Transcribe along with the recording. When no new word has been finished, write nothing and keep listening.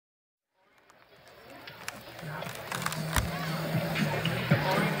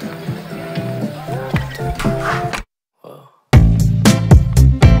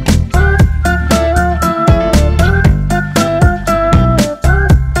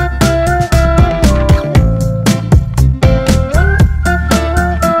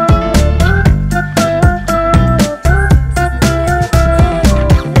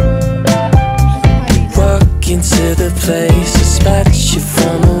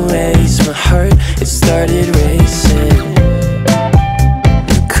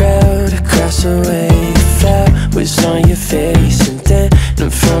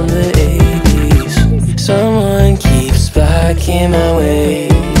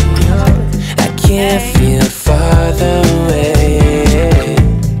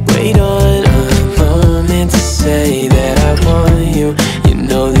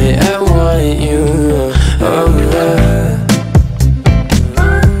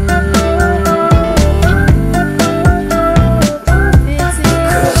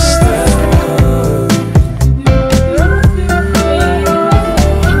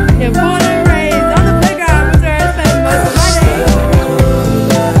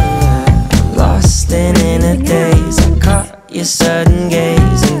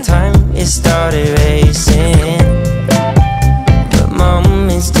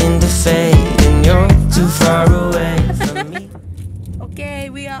Yay,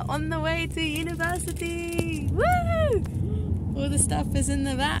 we are on the way to university! Woo! All the stuff is in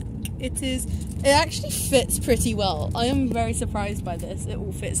the back. It actually fits pretty well. I am very surprised by this. It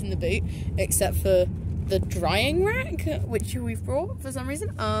all fits in the boot, except for the drying rack, which we've brought for some reason.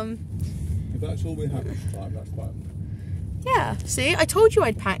 If that's all we have this time, that's fine. Yeah, see, I told you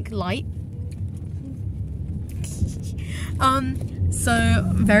I'd pack light. So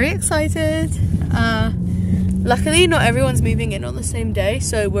very excited. Luckily not everyone's moving in on the same day,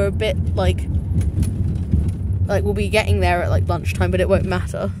 so we're a bit like we'll be getting there at like lunchtime, but it won't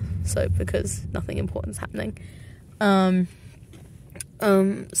matter, so because nothing important's happening. So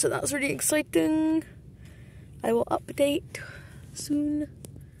that's really exciting. I will update soon.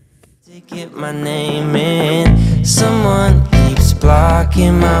 To get my name in, someone keeps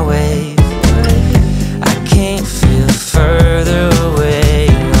blocking my way. I can't feel further away.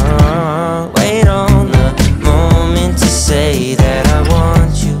 Wait on the moment to say that I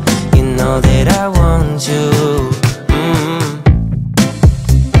want you. You know that I want you.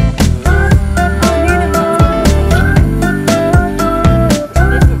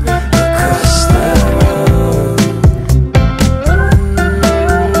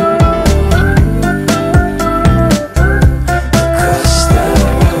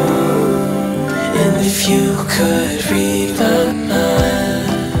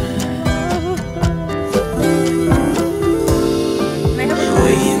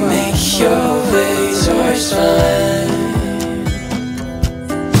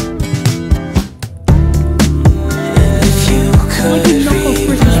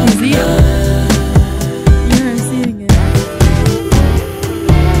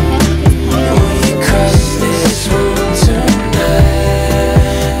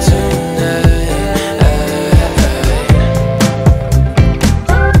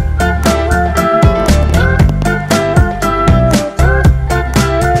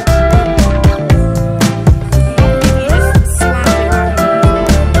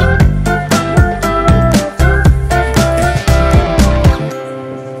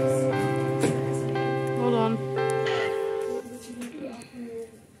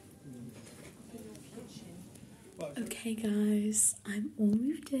 Okay guys, I'm all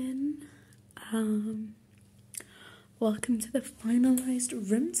moved in. Welcome to the finalised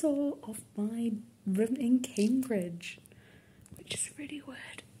room tour of my room in Cambridge, which is really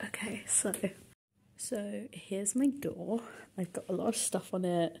weird. Okay, so here's my door. I've got a lot of stuff on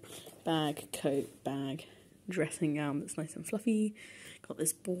it. Bag, coat, bag, dressing gown that's nice and fluffy. Got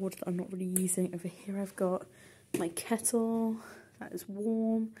this board that I'm not really using. Over here I've got my kettle that is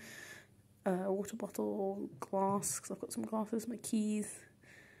warm. Water bottle, glass, because I've got some glasses, my keys,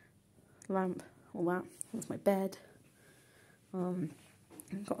 lamp, all that. That's my bed.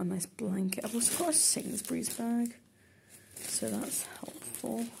 I've got a nice blanket. I've also got a Sainsbury's bag, so that's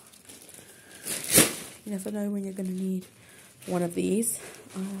helpful. You never know when you're going to need one of these.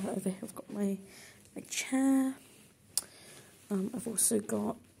 Over here I've got my chair. I've also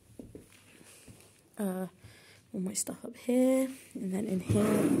got all my stuff up here, and then in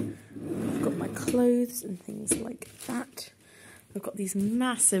here I've got my clothes and things like that. I've got these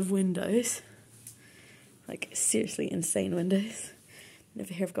massive windows, like seriously insane windows. And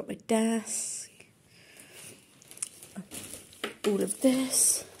over here I've got my desk, all of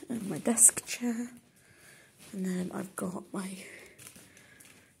this, and my desk chair. And then I've got my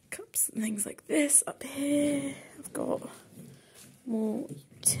cups and things like this up here. I've got more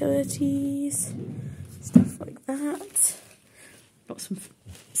utilities, stuff like that. Got some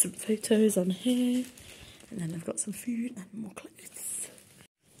photos on here, and then I've got some food and more clothes.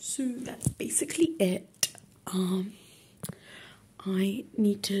 So that's basically it. I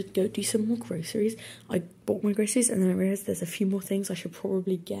need to go do some more groceries. I bought my groceries and then I realised there's a few more things I should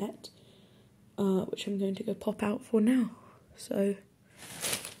probably get, which I'm going to go pop out for now. So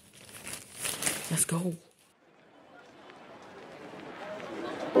let's go.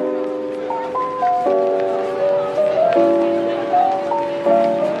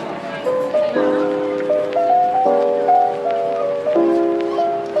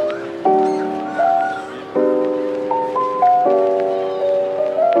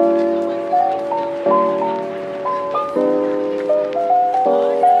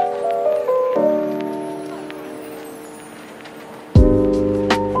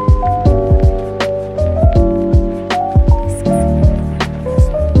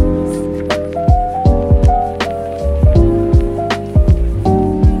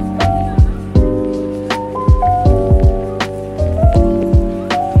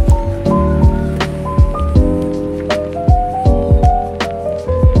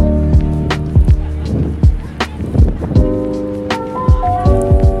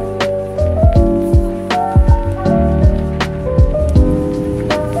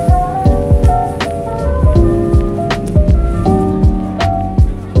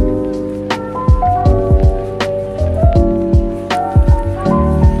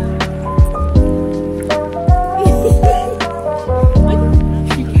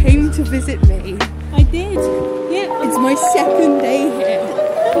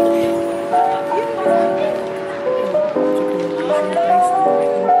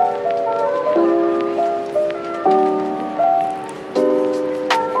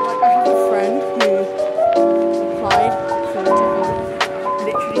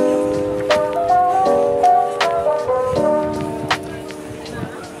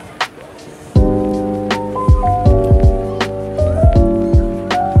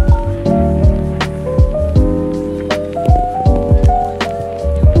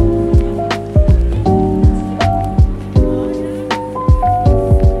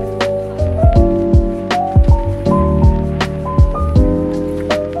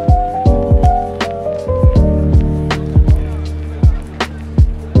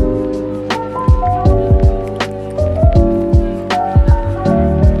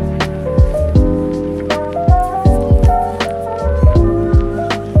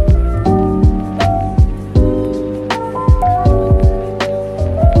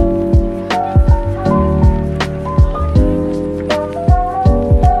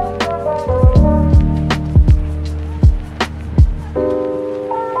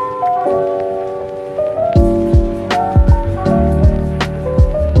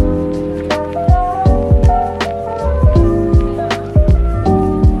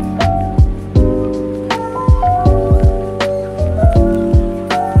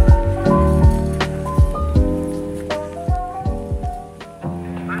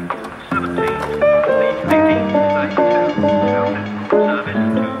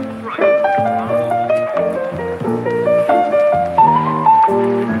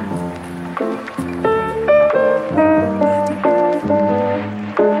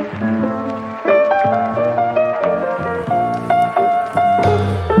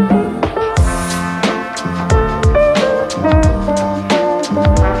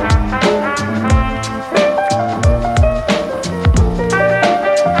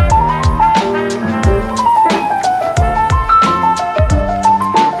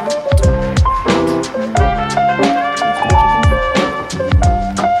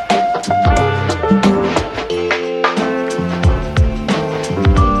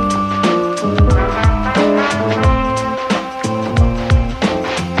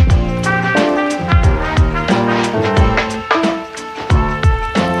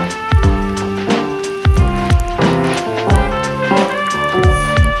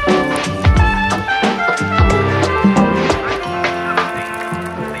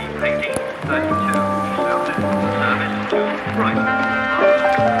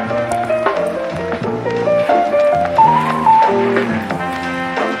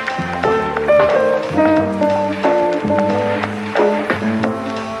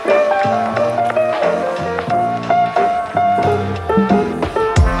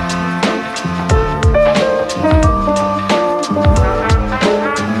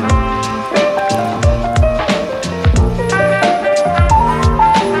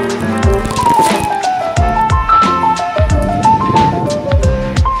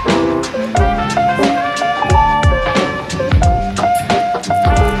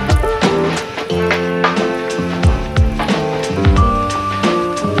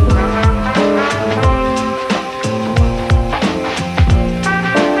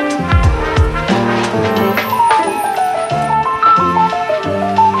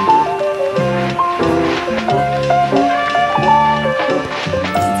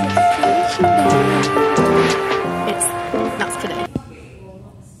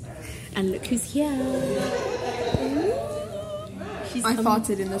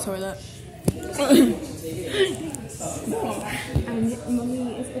 farted in the toilet. And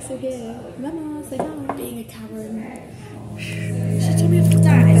Mummy is also here. Mama, say hi. Being a Karen. She told me to put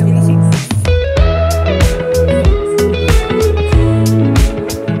down.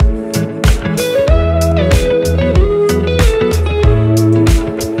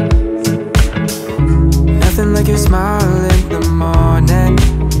 Nothing like your smile in the morning,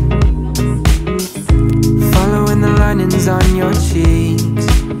 following the linings on your cheeks.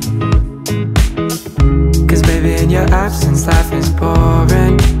 Cause baby in your absence life is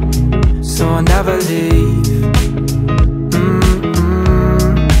boring, so I'll never leave.